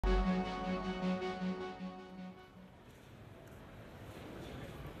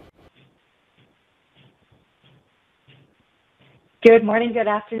Good morning, good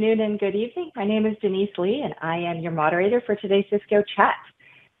afternoon, and good evening. My name is Denise Lee, and I am your moderator for today's Cisco Chat.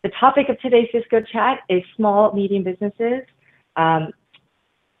 The topic of today's Cisco Chat is small, medium businesses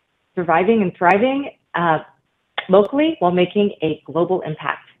surviving and thriving locally while making a global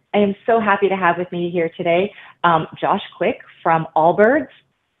impact. I am so happy to have with me here today Josh Quick from Allbirds.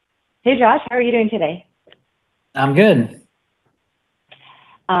 Hey, Josh, how are you doing today? I'm good.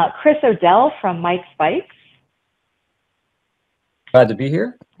 Chris Odell from Mike Spikes. Glad to be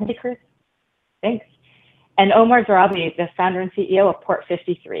here. Hey, Chris. Thanks. And Omar Zarabi, the founder and CEO of Port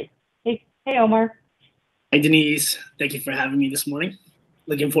 53. Hey, Omar. Hi, Denise. Thank you for having me this morning.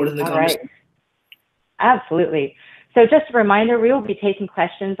 Looking forward to the conversation. Right. Absolutely. So just a reminder, we will be taking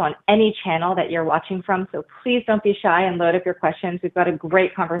questions on any channel that you're watching from, so please don't be shy and load up your questions. We've got a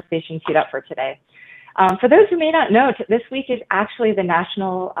great conversation queued up for today. For those who may not know, this week is actually the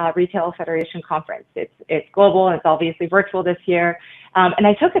National Retail Federation Conference. It's global, and it's obviously virtual this year. And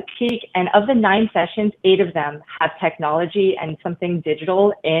I took a peek, and of the 9 sessions, 8 of them have technology and something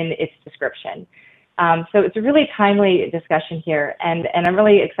digital in its description. So it's a really timely discussion here, and I'm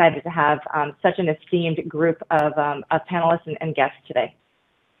really excited to have such an esteemed group of panelists and guests today.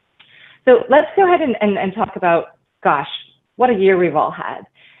 So let's go ahead and talk about, gosh, what a year we've all had.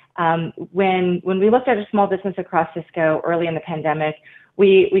 When we looked at a small business across Cisco early in the pandemic,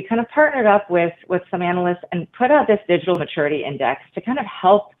 we kind of partnered up with some analysts and put out this digital maturity index to kind of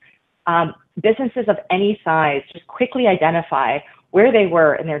help businesses of any size just quickly identify where they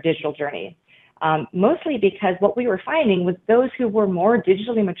were in their digital journey. Mostly because what we were finding was those who were more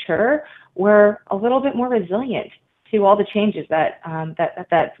digitally mature were a little bit more resilient to all the changes that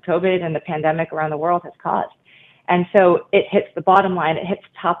COVID and the pandemic around the world has caused. And so it hits the bottom line, it hits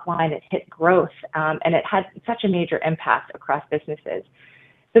top line, it hit growth, and it had such a major impact across businesses.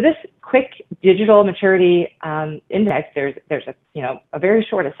 So this quick digital maturity index, there's a very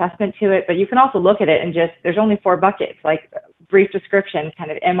short assessment to it, but you can also look at it and just, there's only 4 buckets, like brief description, kind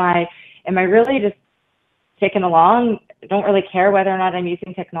of, am I really just ticking along? Don't really care whether or not I'm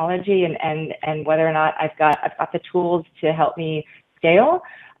using technology and whether or not I've got the tools to help me scale,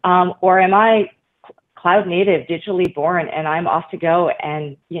 or am I cloud native, digitally born, and I'm off to go?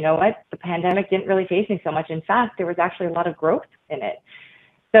 And you know what? The pandemic didn't really face me so much. In fact, there was actually a lot of growth in it.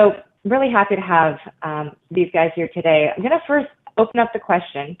 So really happy to have these guys here today. I'm going to first open up the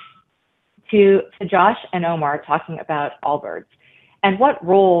question to Josh and Omar talking about Allbirds and what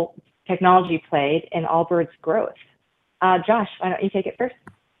role technology played in Allbirds' growth. Josh, why don't you take it first?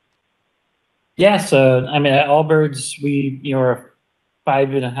 Yeah, so I mean, at Allbirds, we're a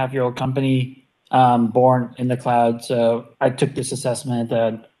 5.5-year-old company born in the cloud. So I took this assessment.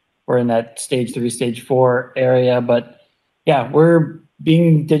 We're in that stage 3, stage 4 area, but yeah, we're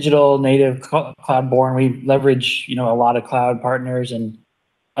being digital native, cloud born. We leverage a lot of cloud partners, and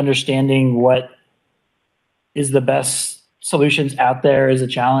understanding what is the best solutions out there is a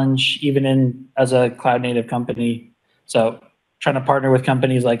challenge, even as a cloud native company. So trying to partner with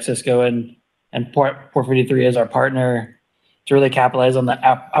companies like Cisco and Port 53 as our partner to really capitalize on the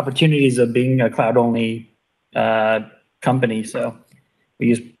opportunities of being a cloud only company. So we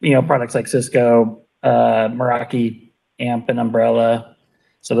use products like Cisco, Meraki, AMP, and Umbrella.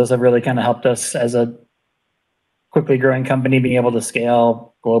 So those have really kind of helped us as a quickly growing company being able to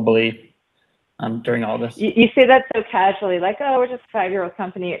scale globally during all this. You say that so casually, like, oh, we're just a 5-year-old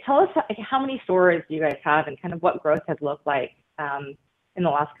company. Tell us how many stores you guys have and kind of what growth has looked like in the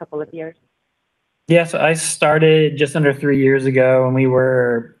last couple of years. Yeah, so I started just under 3 years ago, and we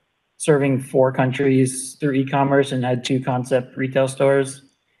were serving 4 countries through e-commerce and had 2 concept retail stores.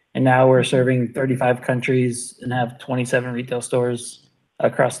 And now we're serving 35 countries and have 27 retail stores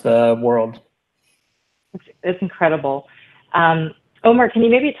across the world. It's incredible. Omar, can you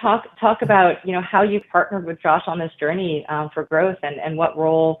maybe talk about how you partnered with Josh on this journey for growth, and what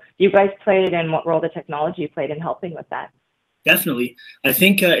role you guys played and what role the technology played in helping with that? Definitely. I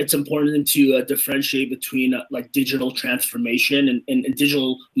think it's important to differentiate between like digital transformation and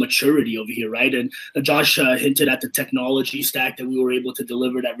digital maturity over here, right? And Josh hinted at the technology stack that we were able to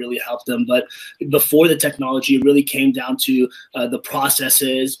deliver that really helped them. But before the technology, it really came down to the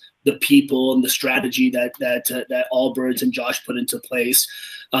processes, the people, and the strategy that Allbirds and Josh put into place.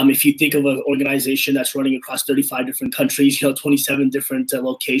 If you think of an organization that's running across 35 different countries, 27 different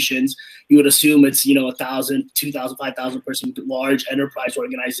locations, you would assume it's 1,000, 2,000, 5,000 person large enterprise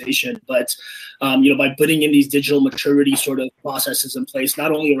organization. But by putting in these digital maturity sort of processes in place,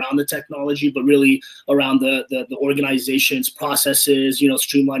 not only around the technology, but really around the organization's processes,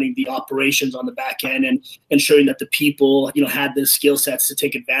 streamlining the operations on the back end and ensuring that the people had the skill sets to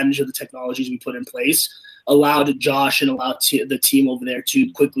take advantage of the technologies we put in place. allowed Josh and allowed the team over there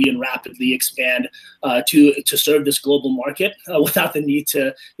to quickly and rapidly expand to serve this global market without the need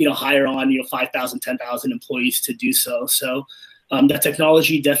to hire on 5,000, 10,000 employees to do so. So that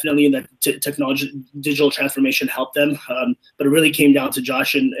technology definitely, and that technology digital transformation helped them, but it really came down to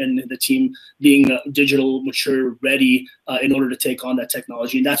Josh and the team being digital mature ready in order to take on that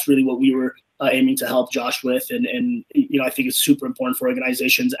technology, and that's really what we were aiming to help Josh with, and I think it's super important for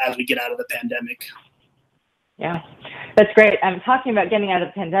organizations as we get out of the pandemic. Yeah, that's great. I'm talking about getting out of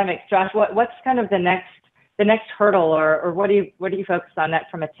the pandemic, Josh. What's kind of the next hurdle, or what do you focus on that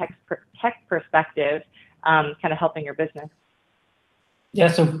from a tech perspective, kind of helping your business? Yeah,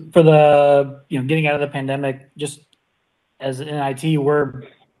 so for the getting out of the pandemic, just as in IT, we're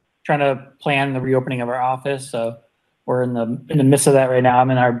trying to plan the reopening of our office. So we're in the midst of that right now. I'm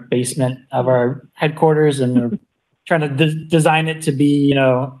in our basement of our headquarters, and we're trying to design it to be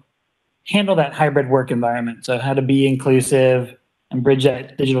handle that hybrid work environment. So how to be inclusive and bridge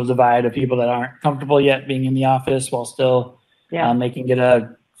that digital divide of people that aren't comfortable yet being in the office while still making it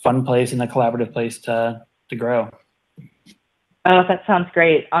a fun place and a collaborative place to grow. Oh, that sounds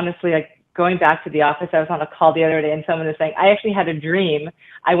great. Honestly, like going back to the office, I was on a call the other day and someone was saying, I actually had a dream.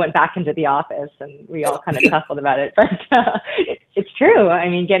 I went back into the office, and we all kind of chuckled about it. But it's true. I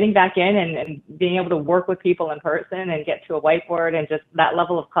mean, getting back in and being able to work with people in person and get to a whiteboard and just that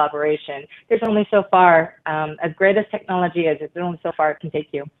level of collaboration, there's only so far, as great as technology is, there's only so far it can take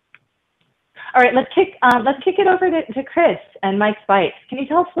you. All right, let's kick it over to Chris and Mike Spikes. Can you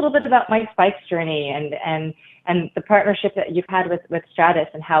tell us a little bit about Mike Spikes' journey and the partnership that you've had with Stratus,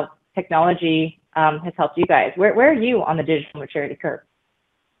 and how technology has helped you guys? Where are you on the digital maturity curve?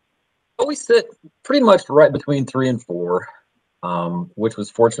 Well, we sit pretty much right between 3 and 4, which was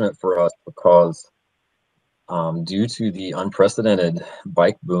fortunate for us because due to the unprecedented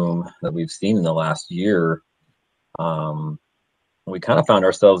bike boom that we've seen in the last year, we kind of found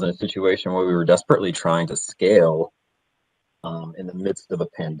ourselves in a situation where we were desperately trying to scale in the midst of a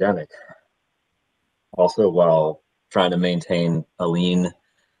pandemic. Also, while trying to maintain a lean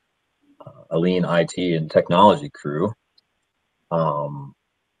IT and technology crew,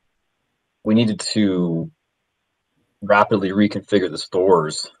 we needed to rapidly reconfigure the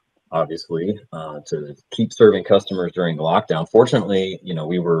stores, obviously, to keep serving customers during the lockdown. Fortunately,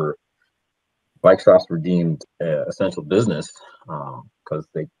 bike shops were deemed essential business because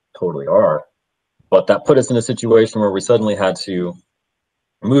they totally are. But that put us in a situation where we suddenly had to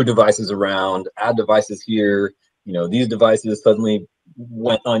move devices around, add devices here. These devices suddenly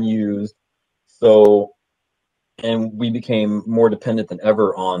went unused. So, and we became more dependent than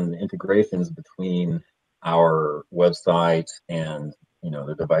ever on integrations between our website and,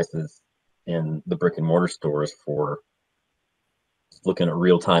 the devices in the brick and mortar stores for looking at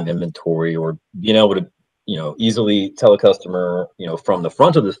real-time inventory, or being able to, easily tell a customer, from the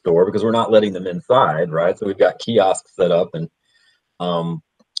front of the store, because we're not letting them inside, right? So we've got kiosks set up, and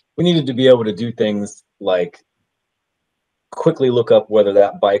we needed to be able to do things like quickly look up whether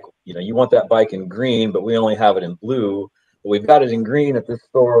that bike, you want that bike in green, but we only have it in blue. But we've got it in green at this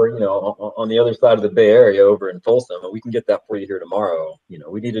store, on the other side of the Bay Area over in Folsom, and we can get that for you here tomorrow.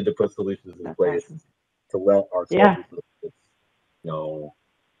 We needed to put solutions in place to let our services,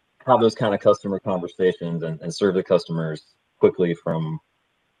 have those kind of customer conversations and serve the customers quickly from,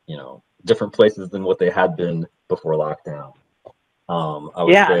 different places than what they had been before lockdown. I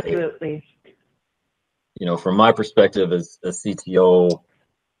would say, absolutely. From my perspective as a CTO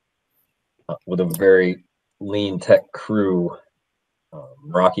with a very lean tech crew,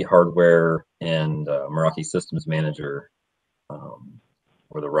 Meraki Hardware and Meraki Systems Manager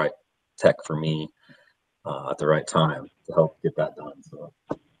were the right tech for me at the right time to help get that done. So,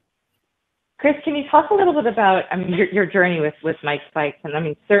 Chris, can you talk a little bit about, your journey with Mike Spikes?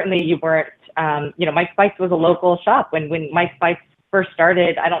 And certainly you weren't, Mike Spikes was a local shop when Mike Spikes first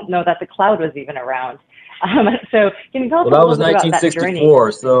started. I don't know that the cloud was even around. So can you tell us a little bit about that journey? That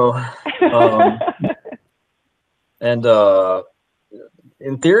was 1964. So, and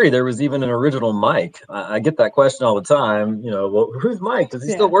in theory, there was even an original Mike. I get that question all the time. Well, who's Mike? Does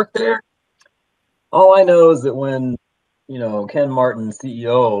he still work there? All I know is that when, Ken Martin,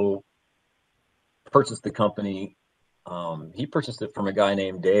 CEO, purchased the company, he purchased it from a guy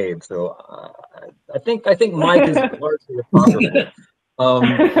named Dave. So I think Mike is largely a compliment.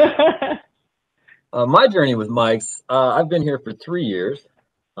 My journey with Mike's, I've been here for 3 years,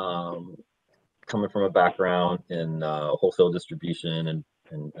 coming from a background in wholesale distribution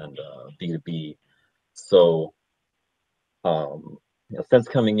and B2B. So since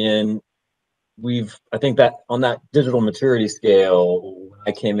coming in, I think that on that digital maturity scale, when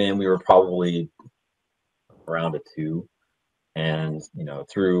I came in, we were probably around it too. And, you know,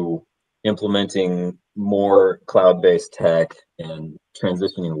 through implementing more cloud-based tech and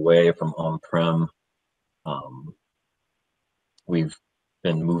transitioning away from on-prem, we've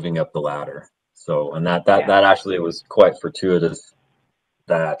been moving up the ladder. So, and that actually was quite fortuitous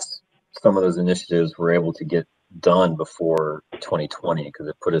that some of those initiatives were able to get done before 2020 because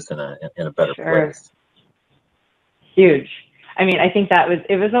it put us in a better place. Huge. I mean, I think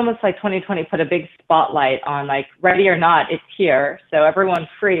it was almost like 2020 put a big spotlight on, like, ready or not, it's here. So everyone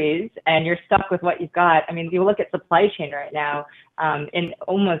freeze and you're stuck with what you've got. I mean, you look at supply chain right now, in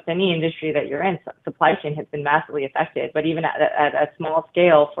almost any industry that you're in, supply chain has been massively affected, but even at a small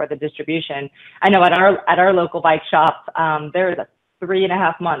scale for the distribution. I know at our local bike shop, there is a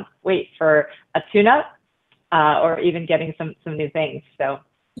 3.5 month wait for a tune-up, or even getting some new things. So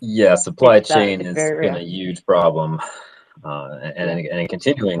yeah, supply chain has been a huge problem, and a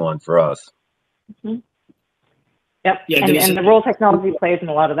continuing one for us. Mm-hmm. Yep. Yeah, and the role technology plays in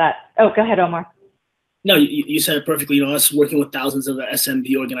a lot of that. Oh, go ahead, Omar. No, you said it perfectly. You know, us working with thousands of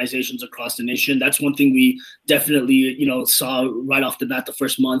SMB organizations across the nation, that's one thing we definitely, you know, saw right off the bat the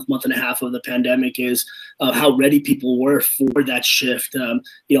first month and a half of the pandemic is how ready people were for that shift. You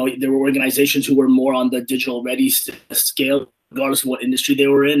know, there were organizations who were more on the digital ready scale, regardless of what industry they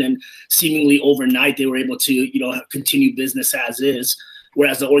were in, and seemingly overnight they were able to, you know, continue business as is.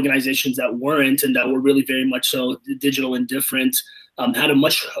 Whereas the organizations that weren't and that were really very much so digital indifferent had a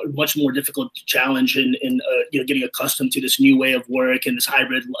much more difficult challenge in you know, getting accustomed to this new way of work and this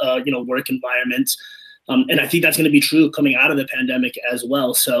hybrid you know, work environment. And I think that's going to be true coming out of the pandemic as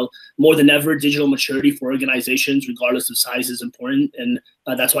well. So more than ever, digital maturity for organizations, regardless of size, is important. And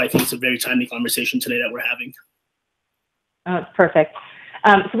that's why I think it's a very timely conversation today that we're having. Oh, it's perfect.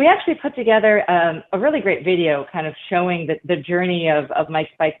 So we actually put together a really great video kind of showing the journey of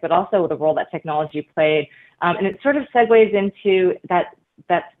Mike's Bikes, but also the role that technology played. And it sort of segues into that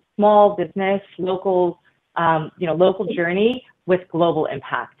small business, local, you know, local journey with global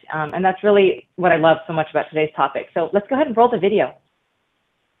impact. And that's really what I love so much about today's topic. So let's go ahead and roll the video.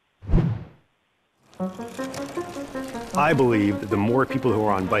 I believe that the more people who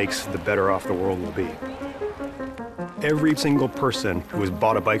are on bikes, the better off the world will be. Every single person who has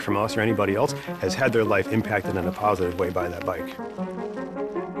bought a bike from us or anybody else has had their life impacted in a positive way by that bike.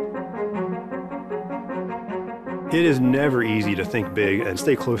 It is never easy to think big and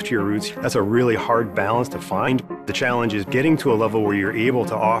stay close to your roots. That's a really hard balance to find. The challenge is getting to a level where you're able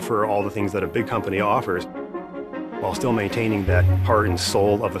to offer all the things that a big company offers while still maintaining that heart and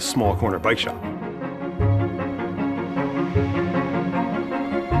soul of a small corner bike shop.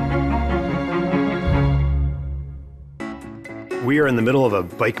 We are in the middle of a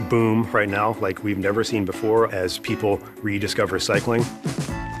bike boom right now, like we've never seen before, as people rediscover cycling.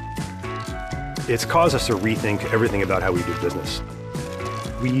 It's caused us to rethink everything about how we do business.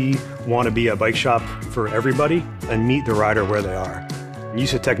 We want to be a bike shop for everybody and meet the rider where they are.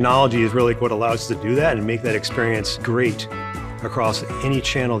 Use of technology is really what allows us to do that and make that experience great across any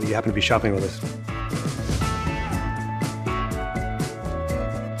channel that you happen to be shopping with us.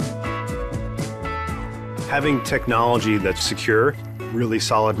 Having technology that's secure, really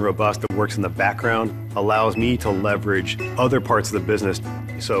solid and robust, that works in the background, allows me to leverage other parts of the business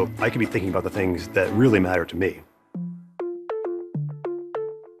so I can be thinking about the things that really matter to me.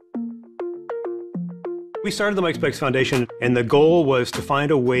 We started the Mike's Bikes Foundation, and the goal was to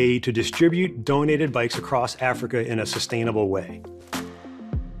find a way to distribute donated bikes across Africa in a sustainable way.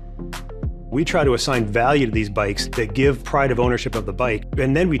 We try to assign value to these bikes that give pride of ownership of the bike,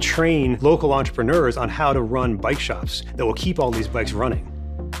 and then we train local entrepreneurs on how to run bike shops that will keep all these bikes running.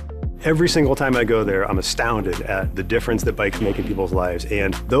 Every single time I go there, I'm astounded at the difference that bikes make in people's lives,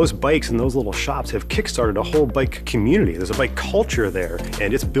 and those bikes and those little shops have kickstarted a whole bike community. There's a bike culture there,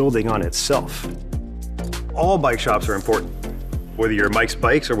 and it's building on itself. All bike shops are important. Whether you're Mike's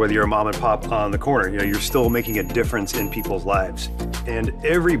Bikes or whether you're a mom and pop on the corner, you know, you're still making a difference in people's lives. And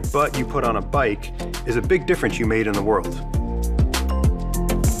every butt you put on a bike is a big difference you made in the world.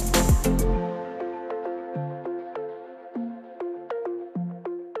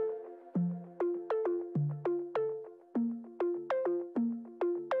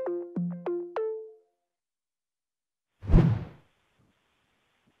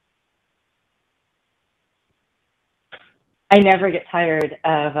 I never get tired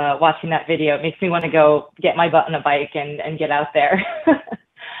of watching that video. It makes me want to go get my butt on a bike and get out there.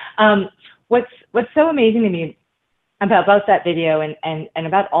 What's so amazing to me about that video and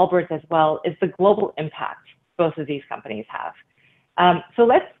about Allbirds as well is the global impact both of these companies have. So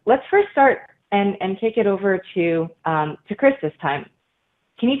let's first start and kick it over to Chris this time.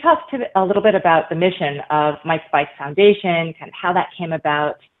 Can you talk a little bit about the mission of Mike's Bikes Foundation, kind of how that came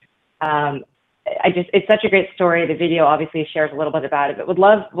about? It's such a great story. The video obviously shares a little bit about it, but would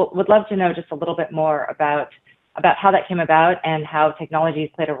love to know just a little bit more about how that came about and how technology has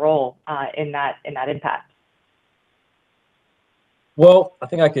played a role in that impact. Well, I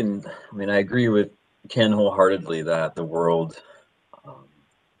think I agree with Ken wholeheartedly that the world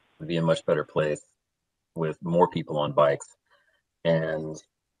would be a much better place with more people on bikes. And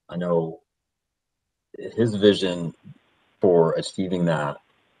I know his vision for achieving that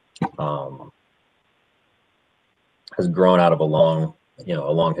has grown out of a long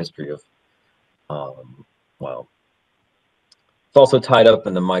history of, well, it's also tied up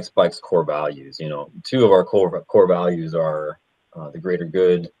in the Mike's Bikes core values. You know, two of our core values are the greater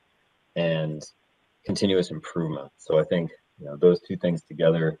good and continuous improvement. So I think, you know, those two things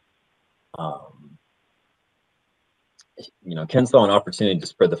together, you know, Ken saw an opportunity to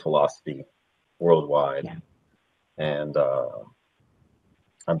spread the philosophy worldwide. Yeah. And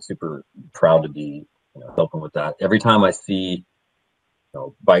I'm super proud to be, you know, helping with that. Every time I see, you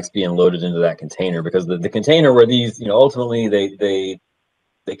know, bikes being loaded into that container, because the container where these, you know, ultimately they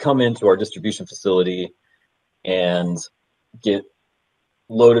come into our distribution facility and get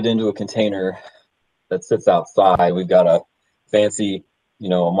loaded into a container that sits outside. We've got a fancy, you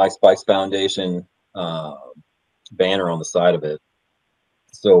know, Mike's Bikes Foundation banner on the side of it.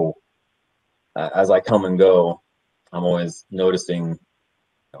 So as I come and go, I'm always noticing, you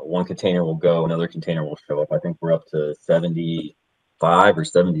know, one container will go, another container will show up. I think we're up to 75 or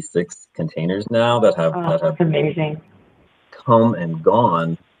 76 containers now that have that's amazing. come and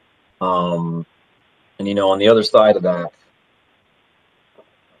gone. And you know, on the other side of that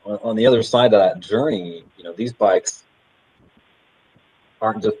journey, you know, these bikes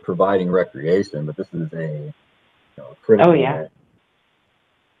aren't just providing recreation, but this is a, you know, critical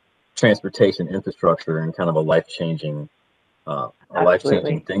transportation infrastructure and kind of a life-changing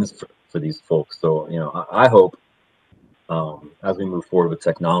things for these folks. So, you know, I hope as we move forward with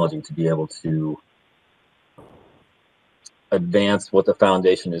technology to be able to advance what the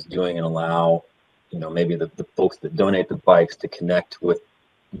foundation is doing and allow, you know, maybe the folks that donate the bikes to connect with,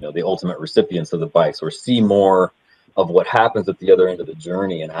 you know, the ultimate recipients of the bikes, or see more of what happens at the other end of the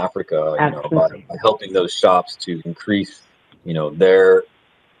journey in Africa, you know, by helping those shops to increase, you know, their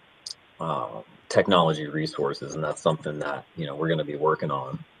technology resources. And that's something that, you know, we're going to be working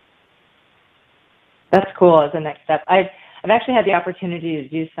on. That's cool as a next step. I've actually had the opportunity to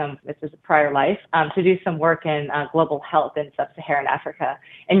do this is a prior life, to do some work in global health in sub-Saharan Africa.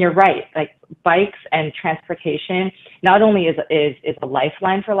 And you're right, like bikes and transportation not only is a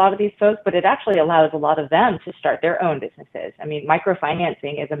lifeline for a lot of these folks, but it actually allows a lot of them to start their own businesses. I mean,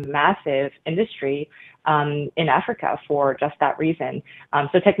 microfinancing is a massive industry in Africa for just that reason.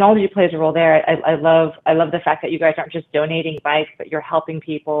 So technology plays a role there. I love the fact that you guys aren't just donating bikes, but you're helping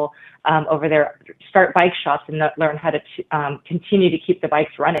people over there start bike shops and learn how to continue to keep the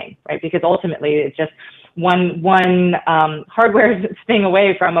bikes running, right? Because ultimately it's just one hardware thing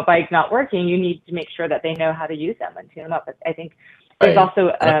away from a bike not working. You need to make sure that they know how to use them and tune them up. But I think there's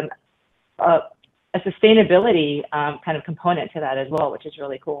also a sustainability kind of component to that as well, which is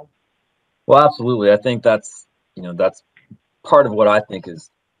really cool. Well, absolutely. I think that's, you know, that's part of what I think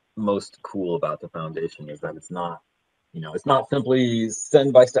is most cool about the foundation, is that it's not, you know, it's not simply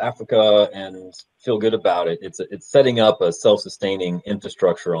send bikes to Africa and feel good about it. It's setting up a self-sustaining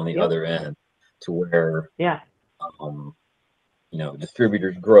infrastructure on the other end, to where, you know,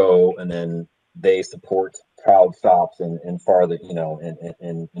 distributors grow and then they support proud shops in farther, you know,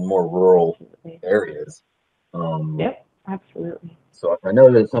 in more rural areas. Absolutely. So I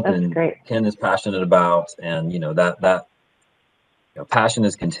know that it's something Ken is passionate about, and you know that you know, passion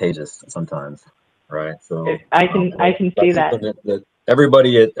is contagious sometimes, right? So I can see that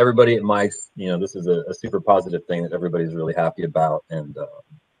everybody at Mike's, you know, this is a super positive thing that everybody's really happy about, and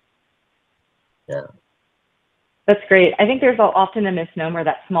yeah. That's great. I think there's often a misnomer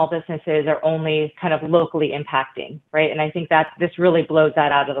that small businesses are only kind of locally impacting, right? And I think that this really blows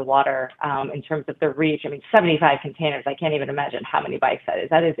that out of the water in terms of the reach. I mean, 75 containers, I can't even imagine how many bikes that is.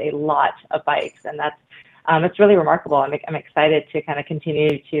 That is a lot of bikes, and that's really remarkable. I'm excited to kind of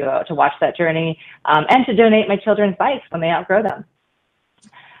continue to watch that journey and to donate my children's bikes when they outgrow them.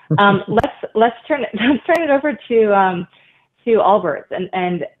 Let's turn it over to Alberts,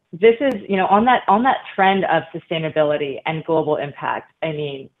 and this is, you know, on that trend of sustainability and global impact. I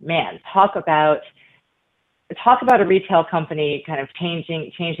mean, man, talk about a retail company kind of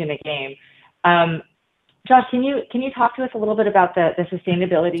changing the game. Josh, can you talk to us a little bit about the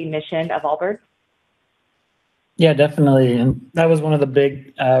sustainability mission of Alberts? Yeah, definitely. And that was one of the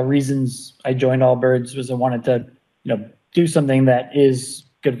big reasons I joined Allbirds, was I wanted to, do something that is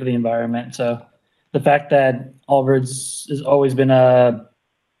good for the environment. So the fact that Allbirds has always been a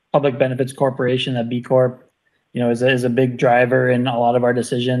public benefits corporation, a B Corp, is a big driver in a lot of our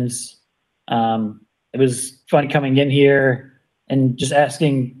decisions. It was fun coming in here and just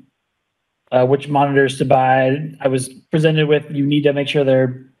asking which monitors to buy. I was presented with, you need to make sure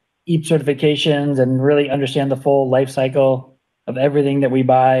they're EAP certifications and really understand the full life cycle of everything that we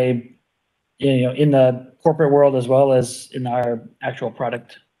buy, in the corporate world as well as in our actual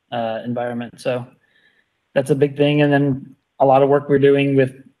product environment. So that's a big thing. And then a lot of work we're doing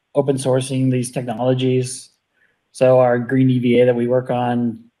with open sourcing these technologies. So our green EVA that we work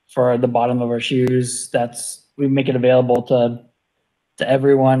on for the bottom of our shoes, we make it available to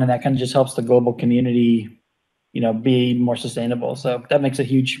everyone, and that kind of just helps the global community, be more sustainable. So that makes a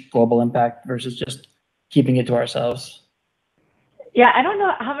huge global impact versus just keeping it to ourselves. Yeah, I don't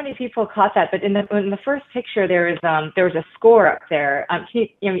know how many people caught that, but in the first picture there was a score up there.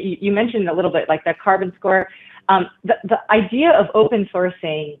 You mentioned a little bit like the carbon score. The idea of open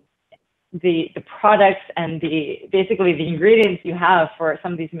sourcing the products and basically the ingredients you have for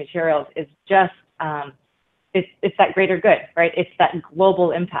some of these materials is just it's that greater good, right? It's that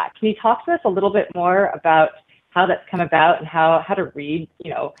global impact. Can you talk to us a little bit more about how that's come about and how to read,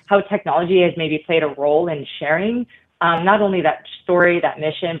 how technology has maybe played a role in sharing not only that story, that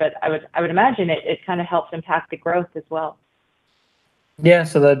mission, but I would imagine it kind of helps impact the growth as well. Yeah,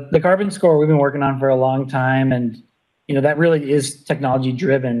 so the carbon score we've been working on for a long time, and that really is technology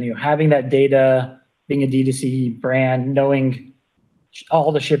driven. Having that data, being a D2C brand, knowing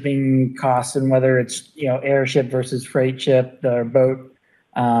all the shipping costs and whether it's air ship versus freight ship or boat,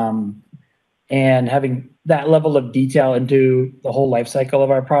 and having that level of detail into the whole life cycle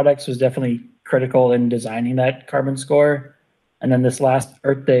of our products was definitely critical in designing that carbon score. And then this last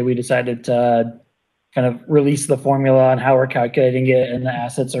Earth Day, we decided to kind of release the formula on how we're calculating it and the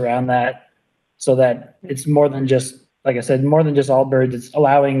assets around that, so that it's more than just, like I said, more than just Allbirds. It's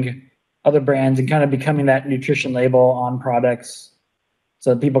allowing other brands and kind of becoming that nutrition label on products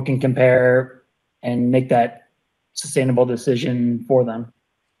so that people can compare and make that sustainable decision for them.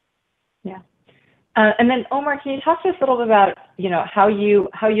 Yeah. And then Omar, can you talk to us a little bit about how you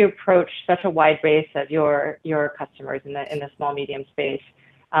approach such a wide base of your customers in the small medium space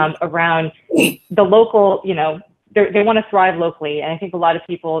around the local, they want to thrive locally, and I think a lot of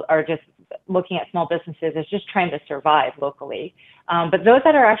people are just looking at small businesses as just trying to survive locally. But those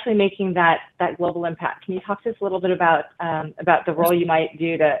that are actually making that global impact, can you talk to us a little bit about the role you might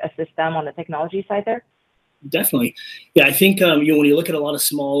do to assist them on the technology side there? Definitely. Yeah, I think when you look at a lot of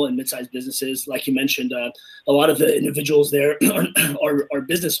small and mid-sized businesses, like you mentioned, a lot of the individuals there are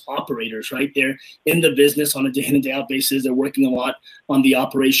business operators, right? They're in the business on a day in and day out basis. They're working a lot on the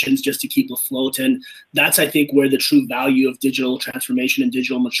operations just to keep afloat. And that's, I think, where the true value of digital transformation and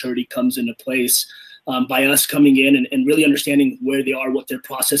digital maturity comes into place. By us coming in and really understanding where they are, what their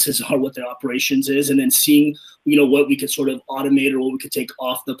processes are, what their operations is, and then seeing, what we could sort of automate or what we could take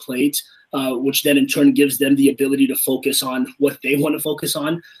off the plate, which then in turn gives them the ability to focus on what they want to focus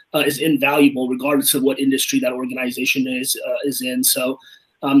on, is invaluable regardless of what industry that organization is in. So,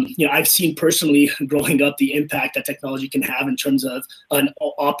 I've seen personally growing up the impact that technology can have in terms of an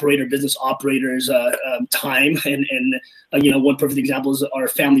business operator's time. And one perfect example is our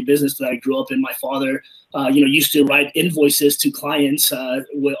family business that I grew up in. My father, used to write invoices to clients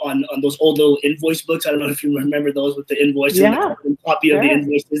on those old little invoice books. I don't know if you remember those with the invoices, yeah, and the copy of the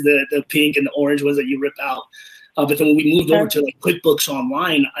invoices, the pink and the orange ones that you rip out. But then when we moved over to QuickBooks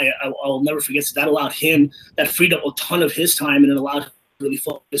Online, I'll never forget that freed up a ton of his time, and it allowed him really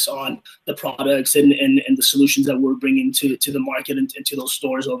focus on the products and the solutions that we're bringing to the market and to those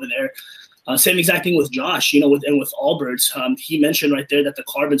stores over there. Same exact thing with Josh, with Allbirds. He mentioned right there that the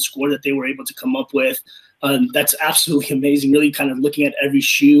carbon score that they were able to come up with, that's absolutely amazing. Really kind of looking at every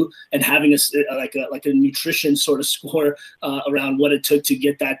shoe and having a nutrition sort of score around what it took to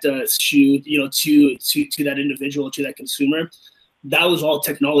get that shoe, to that individual, to that consumer. That was all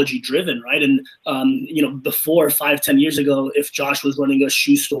technology driven, right? And, before 5-10 years ago, if Josh was running a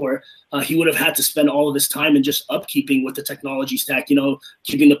shoe store, he would have had to spend all of his time in just upkeeping with the technology stack,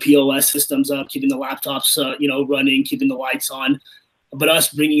 keeping the POS systems up, keeping the laptops, running, keeping the lights on. But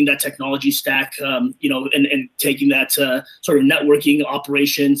us bringing that technology stack, and taking that sort of networking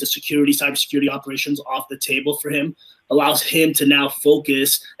operations, the cybersecurity operations off the table for him, allows him to now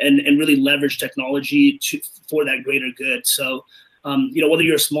focus and really leverage technology for that greater good. So, Whether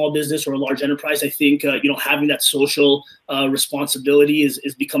you're a small business or a large enterprise, I think having that social responsibility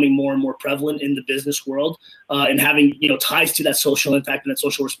is becoming more and more prevalent in the business world, and having ties to that social impact and that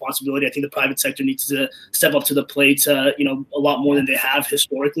social responsibility. I think the private sector needs to step up to the plate, a lot more than they have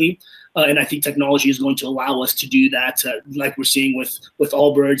historically. And I think technology is going to allow us to do that, like we're seeing with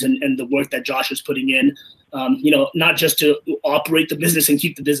Allbirds and the work that Josh is putting in. Not just to operate the business and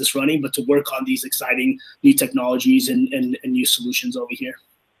keep the business running, but to work on these exciting new technologies and new solutions over here.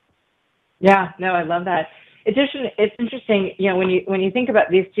 Yeah, no, I love that. It's interesting, when you think about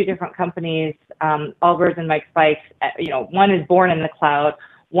these two different companies, Allbirds and Mike's Bikes, one is born in the cloud,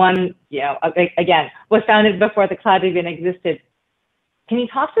 one, again, was founded before the cloud even existed. Can you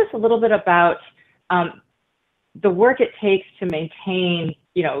talk to us a little bit about the work it takes to maintain,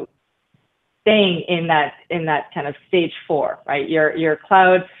 staying in that kind of stage 4, right? You're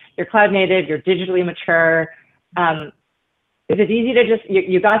cloud native, you're digitally mature. Is it easy to just,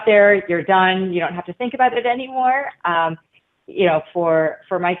 you got there, you're done, you don't have to think about it anymore?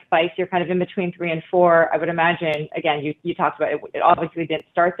 For Mike's Bikes, you're kind of in between 3 and 4. I would imagine, again, you talked about it, it obviously didn't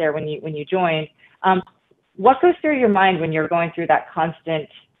start there when you joined. What goes through your mind when you're going through that constant,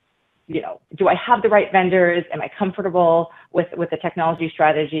 do I have the right vendors? Am I comfortable with the technology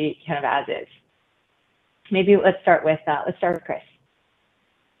strategy kind of as is? Maybe let's start with Chris.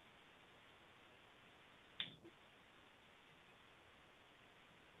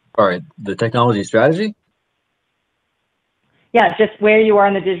 All right, the technology strategy? Yeah, just where you are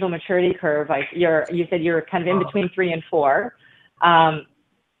in the digital maturity curve. Like you said you're kind of in between 3 and 4.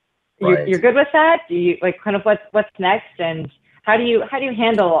 Right. You're good with that? Do you kind of what's next, and how do you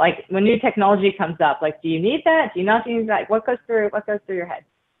handle when new technology comes up? Do you need that? Do you not need that? What goes through your head?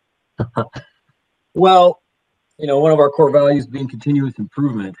 Well, one of our core values being continuous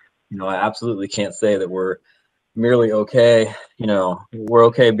improvement. I absolutely can't say that we're merely okay. We're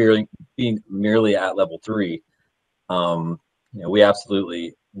okay being merely at level 3. We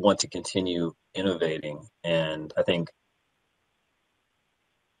absolutely want to continue innovating, and I think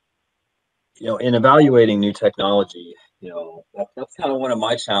in evaluating new technology, that's kind of one of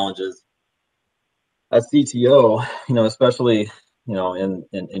my challenges as CTO, especially,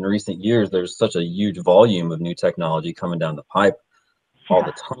 in recent years, there's such a huge volume of new technology coming down the pipe all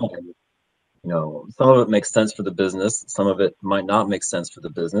the time. Some of it makes sense for the business, some of it might not make sense for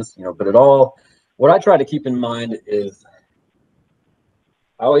the business, but what I try to keep in mind is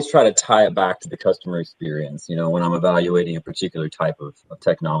I always try to tie it back to the customer experience, when I'm evaluating a particular type of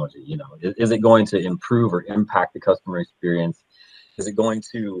technology. Is it going to improve or impact the customer experience? Is it going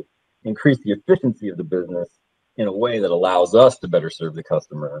to increase the efficiency of the business in a way that allows us to better serve the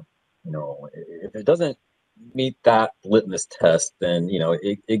customer? If it doesn't meet that litmus test, then,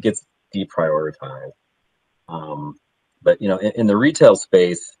 it gets deprioritized. But, in the retail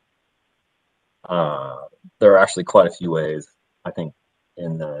space, there are actually quite a few ways, I think,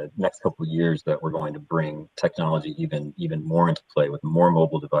 in the next couple of years that we're going to bring technology even more into play with more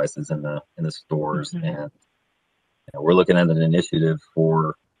mobile devices in the stores. Mm-hmm. And we're looking at an initiative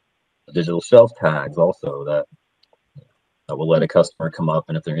for digital shelf tags also that will let a customer come up,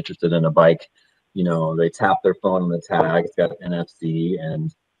 and if they're interested in a bike, they tap their phone on the tag, it's got NFC,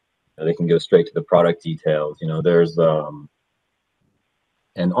 and they can go straight to the product details. There's and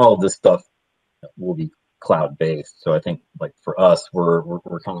all of this stuff will be cloud-based. So I think, for us, we're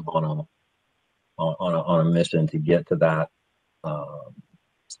kind of on a mission to get to that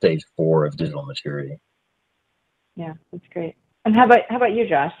stage 4 of digital maturity. Yeah, that's great. And how about you,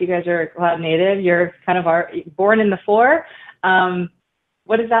 Josh? You guys are cloud native. You're kind of born in the 4.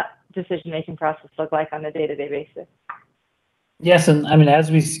 What does that decision-making process look like on a day-to-day basis? Yes, and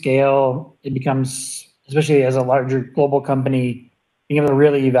as we scale, it becomes, especially as a larger global company, being able to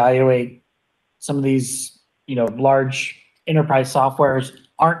really evaluate some of these, large enterprise softwares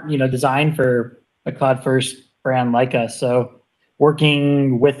aren't, designed for a cloud-first brand like us. So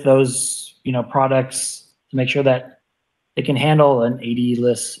working with those, products to make sure that they can handle an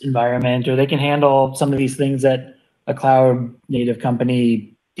AD-less environment, or they can handle some of these things that a cloud-native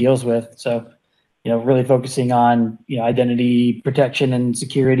company deals with. So, really focusing on, identity protection and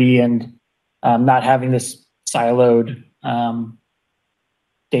security, and not having this siloed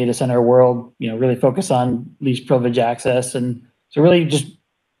data center world, really focus on least privilege access. And so really just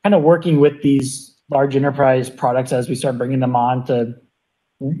kind of working with these large enterprise products as we start bringing them on to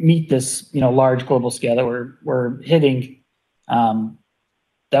meet this, large global scale that we're hitting.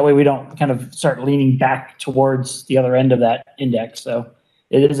 That way we don't kind of start leaning back towards the other end of that index. So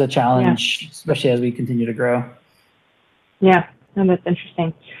it is a challenge, especially as we continue to grow. Yeah, no, that's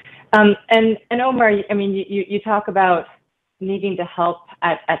interesting. And Omar, you talk about needing to help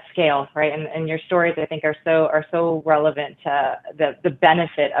at scale, right? And your stories, I think, are so relevant to the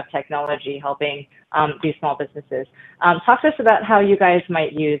benefit of technology helping these small businesses. Talk to us about how you guys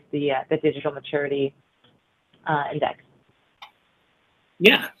might use the digital maturity index.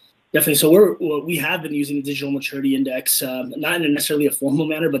 Yeah, definitely. So we have been using the digital maturity index, not in necessarily a formal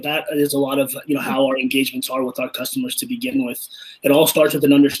manner, but that is a lot of how our engagements are with our customers to begin with. It all starts with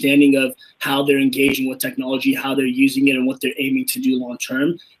an understanding of how they're engaging with technology, how they're using it, and what they're aiming to do long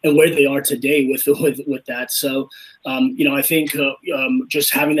term, and where they are today with that. So, I think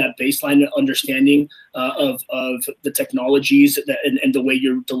just having that baseline understanding of the technologies and the way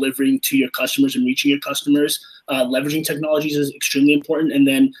you're delivering to your customers and reaching your customers, leveraging technologies is extremely important. And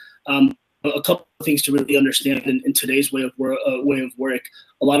then a couple of things to really understand in today's way of work.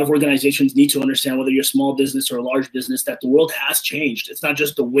 A lot of organizations need to understand, whether you're a small business or a large business, that the world has changed. It's not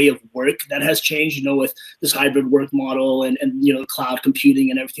just the way of work that has changed, with this hybrid work model and cloud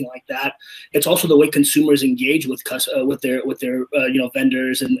computing and everything like that. It's also the way consumers engage with their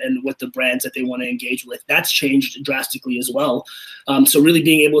vendors and with the brands that they want to engage with. That's changed drastically as well. So really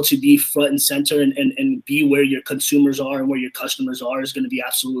being able to be front and center and be where your consumers are and where your customers are is going to be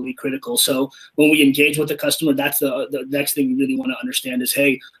absolutely critical. So when we engage with the customer, that's the next thing we really want to understand is,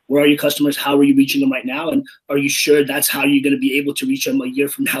 hey, where are your customers? How are you reaching them right now? And are you sure that's how you're going to be able to reach them a year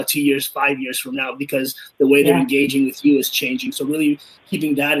from now, 2 years, 5 years from now? Because the way they're engaging with you is changing. So really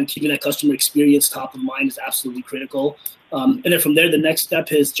keeping that customer experience top of mind is absolutely critical. And then from there, the next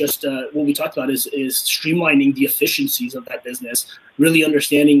step is just what we talked about is streamlining the efficiencies of that business, really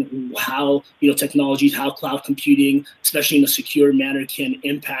understanding how technologies, how cloud computing, especially in a secure manner, can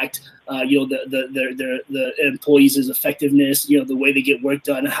impact the employees' effectiveness, the way they get work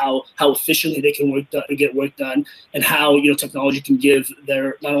done, how efficiently they can get work done, and how technology can give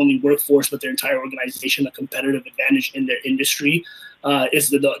their not only workforce but their entire organization a competitive advantage in their industry. Is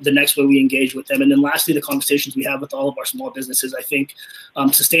the next way we engage with them. And then lastly, the conversations we have with all of our small businesses. I think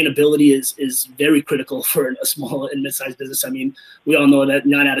sustainability is very critical for a small and mid-sized business. I mean, we all know that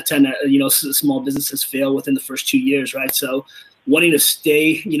 9 out of 10 small businesses fail within the first 2 years, right? So wanting to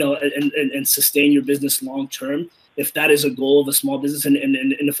stay and sustain your business long term, if that is a goal of a small business, and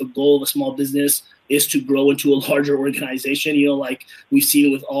if a goal of a small business is to grow into a larger organization, like we've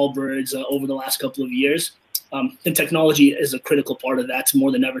seen with Allbirds over the last couple of years, and technology is a critical part of that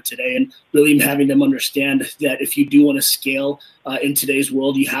more than ever today. And really having them understand that if you do want to scale in today's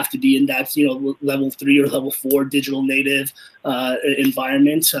world, you have to be in that level 3 or level 4 digital native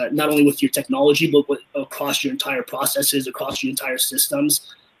environment, not only with your technology but across your entire processes, across your entire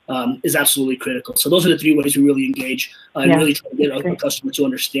systems, is absolutely critical. So those are the 3 ways we really engage and really try to get our customer to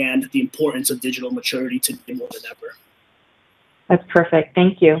understand the importance of digital maturity today more than ever. That's perfect.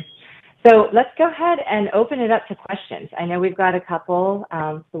 Thank you. So let's go ahead and open it up to questions. I know we've got a couple,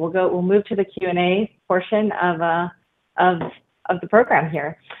 so we'll move to the Q&A portion of the program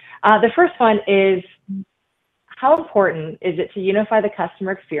here. The first one is, how important is it to unify the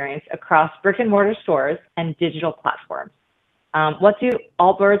customer experience across brick and mortar stores and digital platforms? What do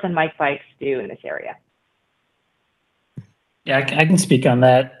Allbirds and Mike Bikes do in this area? Yeah, I can speak on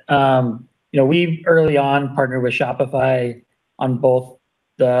that. We early on partnered with Shopify on both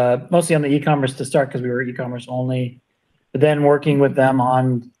mostly on the e-commerce to start, because we were e-commerce only, but then working with them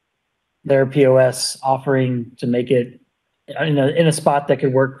on their POS offering to make it in a spot that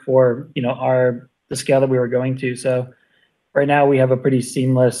could work for the scale that we were going to. So right now we have a pretty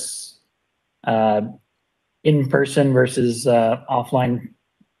seamless in-person versus offline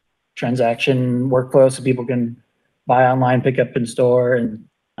transaction workflow, so people can buy online, pick up in store, and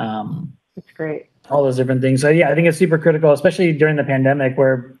that's great. All those different things. So yeah, I think it's super critical, especially during the pandemic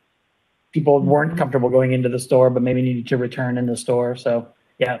where people weren't comfortable going into the store, but maybe needed to return in the store. So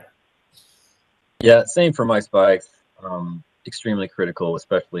yeah. Yeah, same for Mike's Bikes. Extremely critical,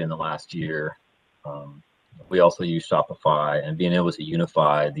 especially in the last year. We also use Shopify, and being able to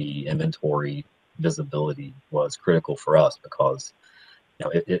unify the inventory visibility was critical for us, because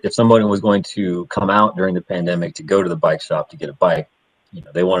if someone was going to come out during the pandemic to go to the bike shop to get a bike,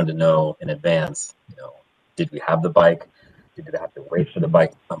 they wanted to know in advance, did we have the bike? Did they have to wait for the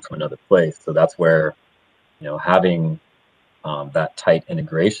bike to come from another place? So that's where, having that tight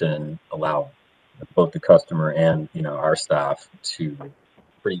integration allowed both the customer and, our staff to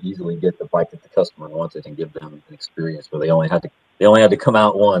pretty easily get the bike that the customer wanted and give them an experience where they only had to come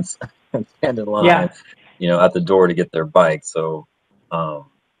out once and stand in line, at the door to get their bike. So,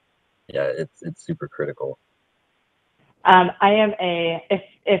 it's super critical.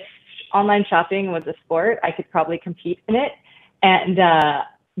 If online shopping was a sport, I could probably compete in it. And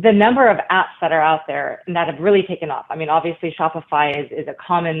the number of apps that are out there and that have really taken off. I mean, obviously Shopify is a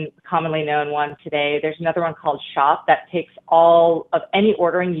commonly known one today. There's another one called Shop that takes all of any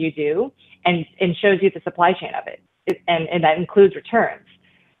ordering you do and shows you the supply chain of it. And that includes returns.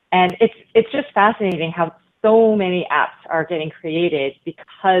 And it's just fascinating how so many apps are getting created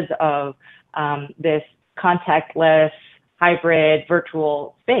because of this contactless, hybrid,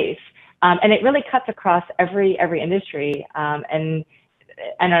 virtual space. And it really cuts across every industry. And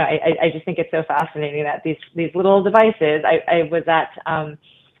I don't know, I just think it's so fascinating that these little devices. I was at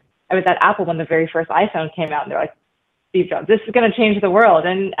Apple when the very first iPhone came out, and they're like, Steve Jobs, this is going to change the world.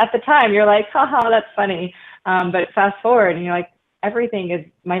 And at the time, you're like, haha, that's funny. But fast forward, and you're like,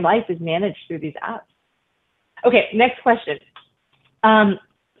 my life is managed through these apps. Okay, next question.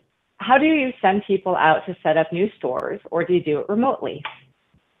 How do you send people out to set up new stores, or do you do it remotely?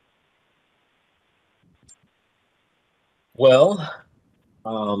 Well,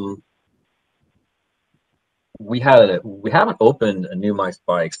 we haven't opened a new My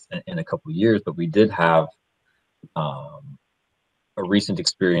Spikes in a couple of years, but we did have a recent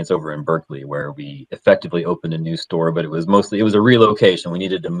experience over in Berkeley where we effectively opened a new store, but it was a relocation. We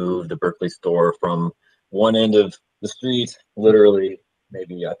needed to move the Berkeley store from one end of the street, literally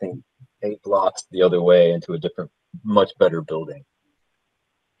maybe I think 8 blocks the other way, into a different, much better building.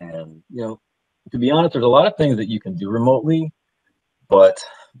 And to be honest, there's a lot of things that you can do remotely, but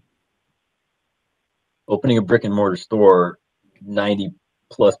opening a brick and mortar store, 90+%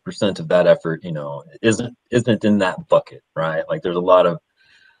 of that effort, isn't in that bucket, right? Like there's a lot of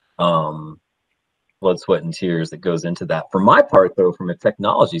blood, sweat, and tears that goes into that. For my part, though, from a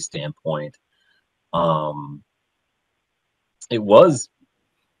technology standpoint, it was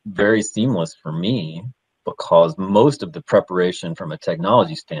very seamless for me because most of the preparation from a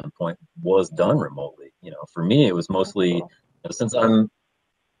technology standpoint was done remotely. For me, it was mostly, since I'm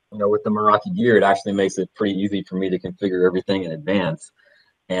with the Meraki gear, it actually makes it pretty easy for me to configure everything in advance.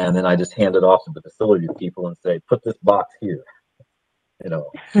 And then I just hand it off to the facilities people and say, put this box here, and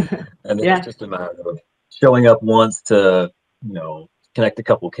then it's just a matter of showing up once to, connect a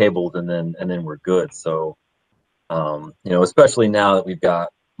couple cables, and then we're good. So, especially now that we've got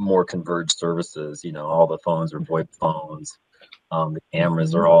more converged services, all the phones are VoIP phones, the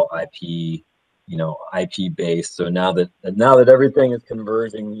cameras are all IP, IP based. So now that everything is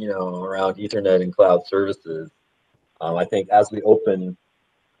converging, around Ethernet and cloud services, I think as we open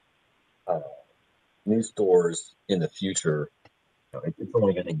new stores in the future, it's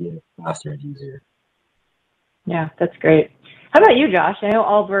only going to get faster and easier. Yeah, that's great. How about you, Josh? I know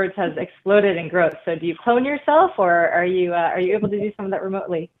Allbirds has exploded in growth. So do you clone yourself, or are you able to do some of that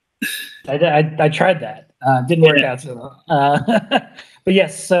remotely? I tried that. Didn't work out so well. But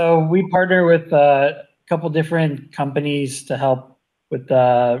yes, so we partner with a couple different companies to help with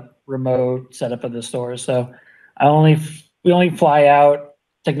the remote setup of the store. So we only fly out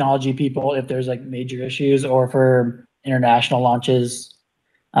technology people if there's like major issues or for international launches.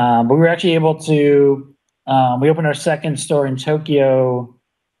 But we were actually able to. We opened our second store in Tokyo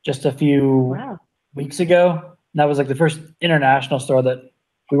just a few weeks ago. And that was like the first international store that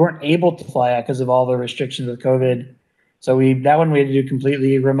we weren't able to fly out because of all the restrictions with COVID. So that one we had to do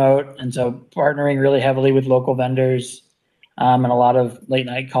completely remote. And so partnering really heavily with local vendors and a lot of late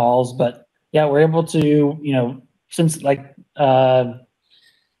night calls. But yeah, we're able to, since like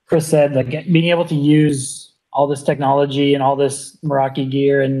Chris said, like being able to use all this technology and all this Meraki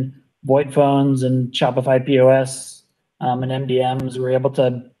gear and VoIP phones and Shopify POS and MDMs, we're able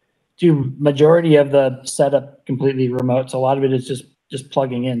to do majority of the setup completely remote. So a lot of it is just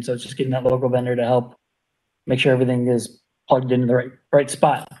plugging in. So it's just getting that local vendor to help make sure everything is plugged into the right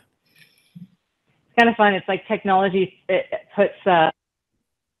spot. It's kind of fun. It's like technology, it puts...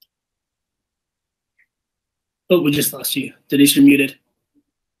 Oh, we just lost you. Denise, you're muted.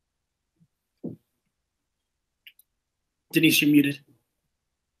 Denise, you're muted.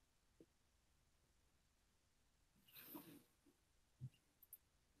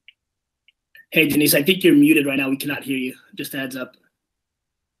 Hey, Denise, I think you're muted right now. We cannot hear you. Just a heads up.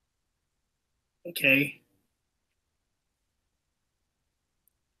 Okay.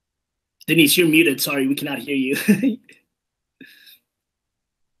 Denise, you're muted. Sorry, we cannot hear you.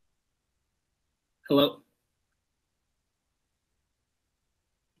 Hello?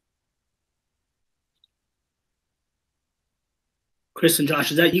 Chris and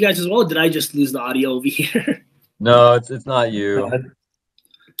Josh, is that you guys as well? Or did I just lose the audio over here? No, it's not you.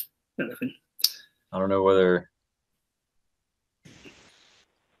 Nothing. I don't know whether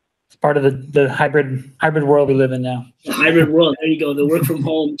it's part of the hybrid world we live in now. The hybrid world. There you go. The work from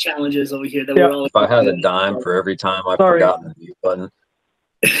home challenges over here that we're all. if I had a dime for every time I've forgotten the mute button.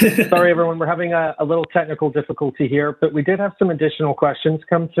 Sorry, everyone. We're having a little technical difficulty here, but we did have some additional questions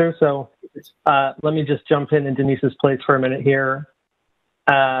come through. So let me just jump in Denise's place for a minute here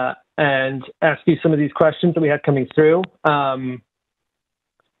and ask you some of these questions that we had coming through. We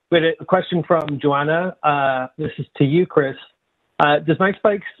had a question from Joanna. This is to you, Chris. Does Mike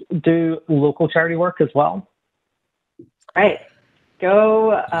Spikes do local charity work as well? Right.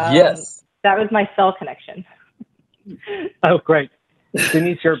 Go. Yes. That was my cell connection. Oh, great.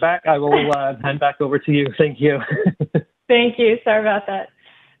 Denise, you're back. I will hand back over to you. Thank you. Thank you. Sorry about that.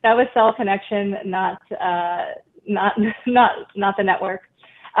 That was cell connection, not the network.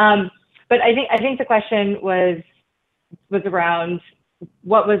 But I think the question was around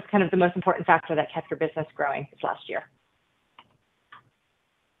what was kind of the most important factor that kept your business growing this last year.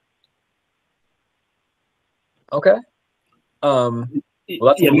 Okay. Well,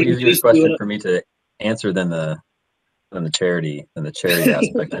 that's a little easier question for me to answer than the charity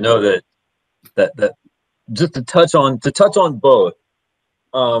aspect. I know that just to touch on both.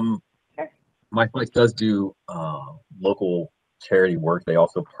 Mike Spikes does do local charity work. They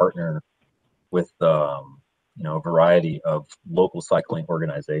also partner with a variety of local cycling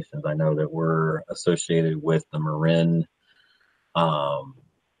organizations. I know that we're associated with the Marin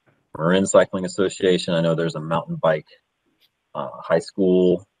Cycling Association. I know there's a mountain bike high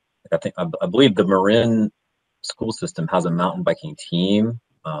school. I believe the Marin school system has a mountain biking team.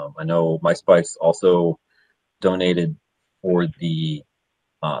 I know Mike Spikes also donated for the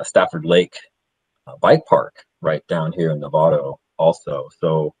Stafford Lake bike park right down here in Novato also.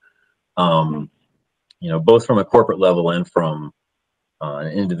 So, both from a corporate level and from an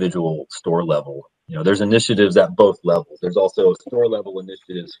individual store level, there's initiatives at both levels. There's also store level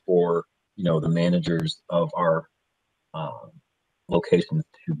initiatives for, the managers of our locations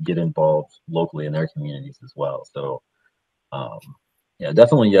to get involved locally in their communities as well. So, yeah,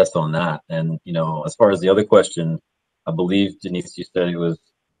 definitely yes on that. And, as far as the other question, I believe, Denise, you said it was,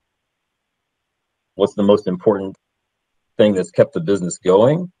 what's the most important thing that's kept the business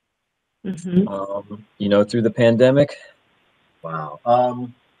going, through the pandemic? Wow. I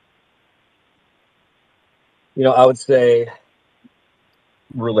would say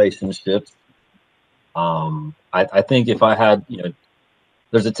relationships. I think if I had,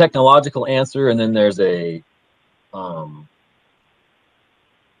 there's a technological answer and then there's an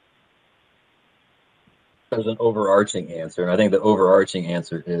overarching answer. And I think the overarching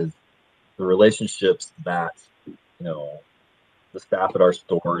answer is the relationships that, the staff at our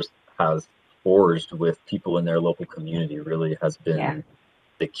stores has forged with people in their local community really has been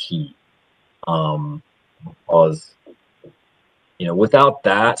the key. Because, without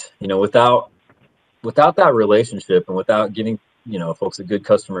that, without that relationship and without getting, folks a good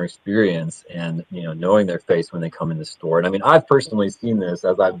customer experience and, knowing their face when they come in the store. And I mean, I've personally seen this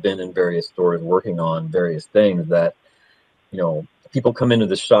as I've been in various stores working on various things that, people come into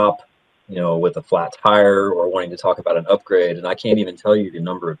the shop, with a flat tire or wanting to talk about an upgrade. And I can't even tell you the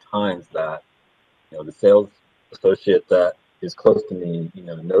number of times that, the sales associate that is close to me,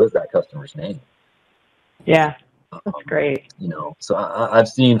 knows that customer's name. Yeah, that's great. So I've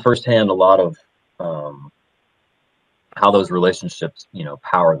seen firsthand a lot of how those relationships,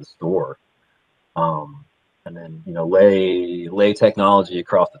 power the store. And then, lay technology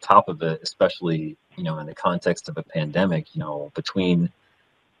across the top of it, especially, in the context of a pandemic, between,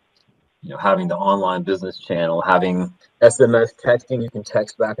 having the online business channel, having SMS texting, you can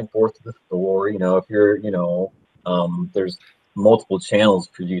text back and forth to the store, if you're, there's multiple channels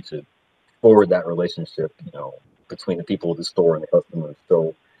for you to forward that relationship, between the people of the store and the customers.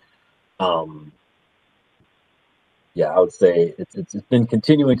 So, yeah, I would say it's been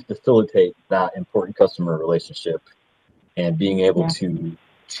continuing to facilitate that important customer relationship and being able to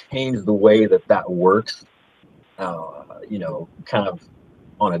change the way that works, kind of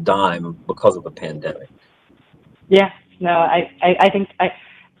on a dime because of the pandemic. Yeah, no, I think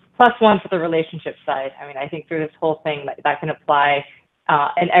 +1 for the relationship side. I mean, I think through this whole thing that can apply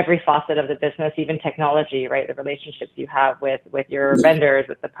in every facet of the business, even technology, right? The relationships you have with your vendors,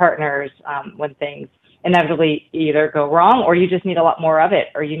 with the partners, when things inevitably either go wrong or you just need a lot more of it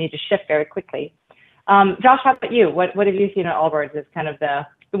or you need to shift very quickly. Josh, how about you? What have you seen at Allbirds as kind of the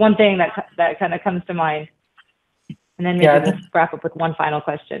one thing that kind of comes to mind? And then maybe we'll wrap up with one final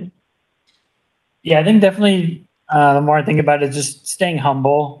question. Yeah, I think definitely the more I think about it, just staying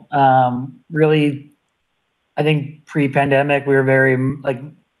humble. Really, I think pre-pandemic, we were very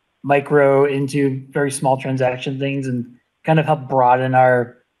micro into very small transaction things and kind of helped broaden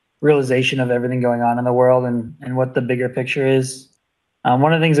our realization of everything going on in the world and what the bigger picture is.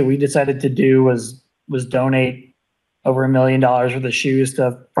 One of the things that we decided to do was donate over $1 million worth of shoes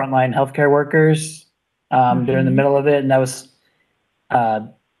to frontline healthcare workers during the middle of it. And that was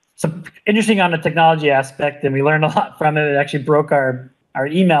some interesting on the technology aspect, and we learned a lot from it. It actually broke our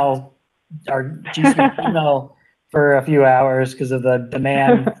email, our GC email for a few hours because of the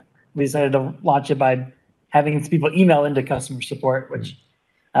demand. We decided to launch it by having people email into customer support, which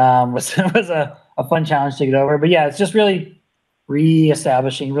was a fun challenge to get over. But yeah, it's just really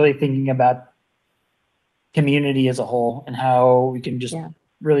reestablishing, really thinking about community as a whole and how we can just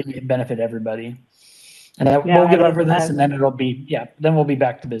really benefit everybody. And we'll get over this, and then then we'll be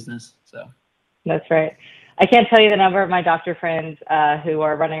back to business. So that's right. I can't tell you the number of my doctor friends who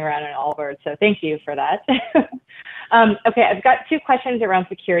are running around in Allbirds, so thank you for that. Okay, I've got 2 questions around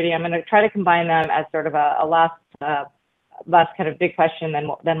security. I'm going to try to combine them as sort of a last kind of big question, then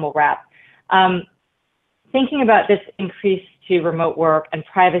we'll wrap. Thinking about this increase to remote work and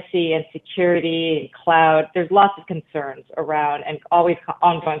privacy and security, cloud, there's lots of concerns around and always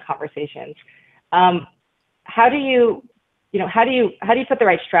ongoing conversations. How do you put the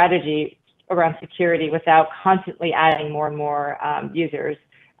right strategy around security without constantly adding more and more users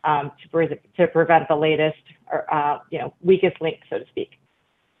to prevent the latest or weakest link, so to speak?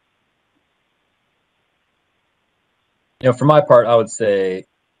 For my part, I would say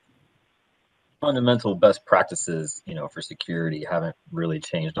fundamental best practices, for security haven't really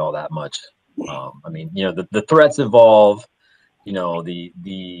changed all that much. I mean, the threats evolve.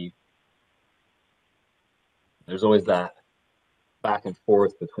 There's always that back and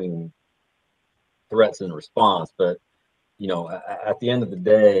forth between threats and response, but at the end of the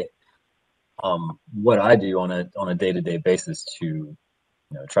day, what I do on a day-to-day basis to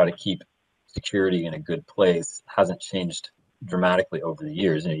try to keep security in a good place hasn't changed dramatically over the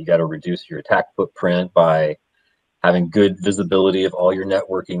years. You got to reduce your attack footprint by having good visibility of all your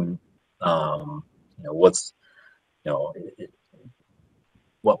networking.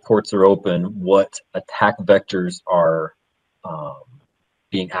 What ports are open, what attack vectors are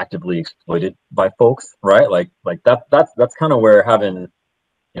being actively exploited by folks, right? Like that's kind of where having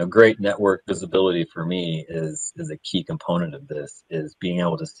great network visibility for me is a key component of this, is being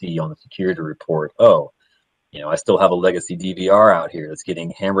able to see on the security report, I still have a legacy DVR out here that's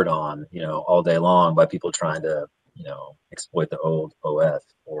getting hammered on, all day long by people trying to, exploit the old OS.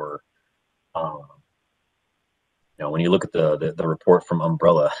 Or, when you look at the report from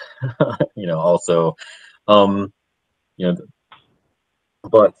Umbrella, also,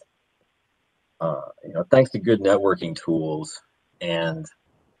 but, thanks to good networking tools and,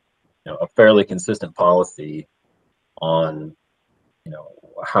 a fairly consistent policy on,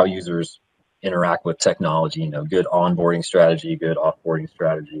 how users interact with technology, good onboarding strategy, good offboarding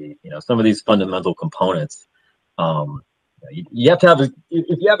strategy, some of these fundamental components. You have to have if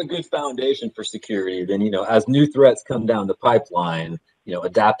you have a good foundation for security, then, as new threats come down the pipeline,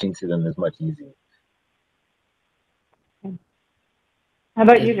 adapting to them is much easier. How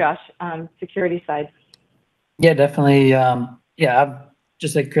about you, Josh, security side? Yeah, definitely. I've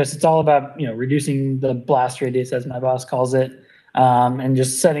just like Chris, it's all about, reducing the blast radius, as my boss calls it, and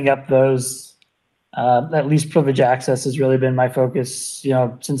just setting up those, at least privilege access has really been my focus,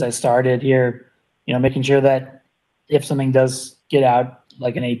 since I started here, making sure that if something does get out,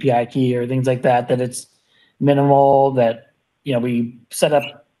 like an API key or things like that, that it's minimal, that, we set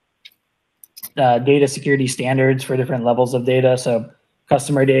up data security standards for different levels of data. So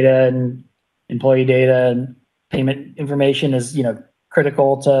customer data and employee data and payment information is,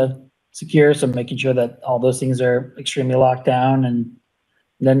 critical to secure. So making sure that all those things are extremely locked down. And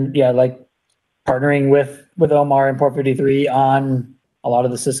then, like partnering with Omar and Port 53 on a lot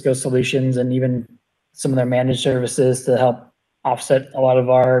of the Cisco solutions and even some of their managed services to help offset a lot of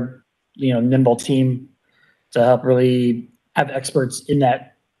our, nimble team to help really have experts in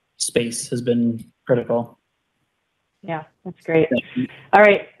that space has been critical. Yeah, that's great. All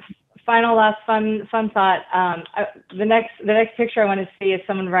right. Final last fun thought. The next picture I want to see is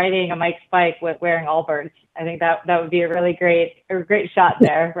someone riding a Mike's bike wearing Allbirds. I think that would be a really great shot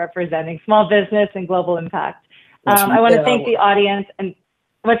there, representing small business and global impact. I want to thank the audience. And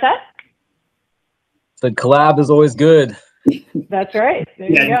what's that? The collab is always good. That's right. There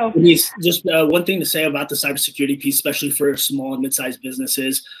you go. Just one thing to say about the cybersecurity piece, especially for small and mid-sized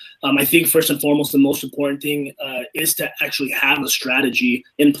businesses. I think first and foremost, the most important thing is to actually have a strategy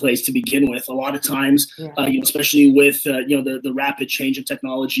in place to begin with. A lot of times, especially with the rapid change of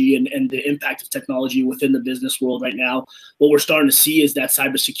technology and the impact of technology within the business world right now, what we're starting to see is that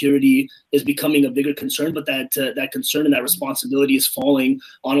cybersecurity is becoming a bigger concern, but that concern and that responsibility is falling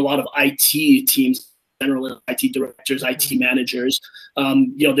on a lot of IT teams generalists, IT directors, IT managers.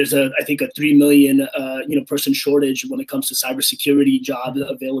 There's I think a 3 million person shortage when it comes to cybersecurity job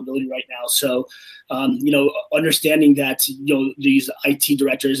availability right now. So understanding that these IT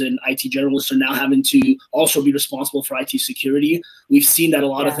directors and IT generalists are now having to also be responsible for IT security. We've seen that a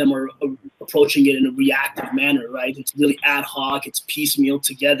lot of them are approaching it in a reactive manner, right? It's really ad hoc, it's piecemeal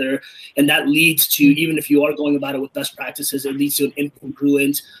together, and that leads to, even if you are going about it with best practices, it leads to an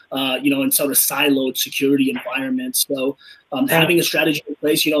incongruent, and sort of siloed security environment. So having a strategy in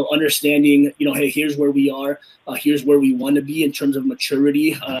place, understanding, hey, here's where we are, here's where we want to be in terms of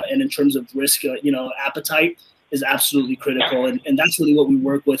maturity and in terms of risk, appetite is absolutely critical. And that's really what we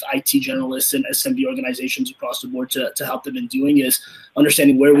work with IT generalists and SMB organizations across the board to help them in doing, is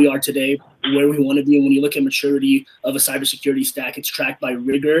understanding where we are today, where we want to be. And when you look at maturity of a cybersecurity stack, it's tracked by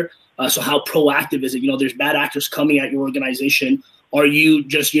rigor. So how proactive is it? There's bad actors coming at your organization. Are you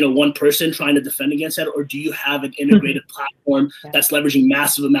just, one person trying to defend against that? Or do you have an integrated platform that's leveraging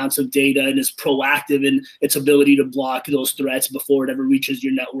massive amounts of data and is proactive in its ability to block those threats before it ever reaches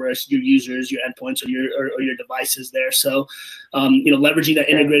your networks, your users, your endpoints, or your devices there? So, leveraging that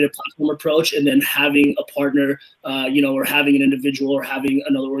integrated platform approach, and then having a partner, or having an individual or having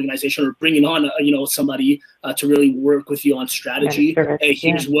another organization, or bringing on, somebody to really work with you on strategy. Hey,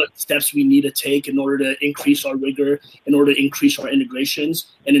 here's what steps we need to take in order to increase our rigor, in order to increase our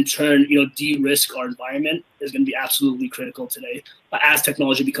integrations, and in turn, de-risk our environment, is going to be absolutely critical today as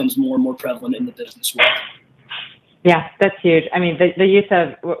technology becomes more and more prevalent in the business world. Yeah, that's huge. I mean,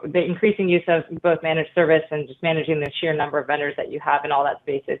 the increasing use of both managed service and just managing the sheer number of vendors that you have in all that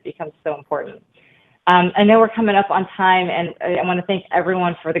spaces becomes so important. I know we're coming up on time, and I want to thank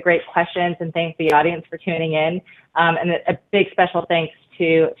everyone for the great questions, and thank the audience for tuning in. And a big special thanks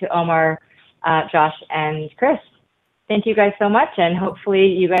to Omar, Josh, and Chris. Thank you guys so much, and hopefully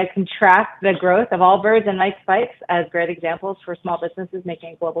you guys can track the growth of Allbirds and Mike's Bikes as great examples for small businesses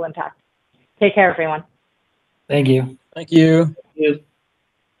making a global impact. Take care, everyone. Thank you. Thank you. Thank you.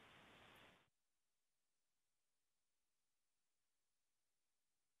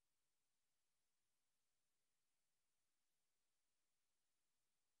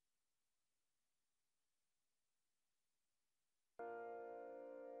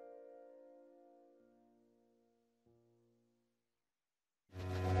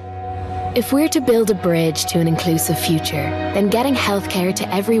 If we're to build a bridge to an inclusive future, then getting healthcare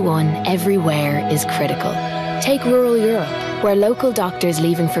to everyone, everywhere is critical. Take rural Europe, where local doctors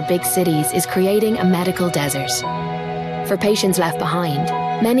leaving for big cities is creating a medical desert. For patients left behind,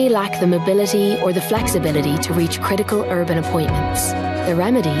 many lack the mobility or the flexibility to reach critical urban appointments. The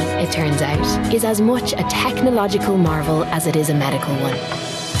remedy, it turns out, is as much a technological marvel as it is a medical one.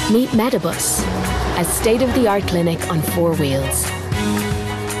 Meet Medibus, a state-of-the-art clinic on 4 wheels.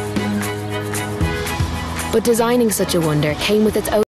 But designing such a wonder came with its own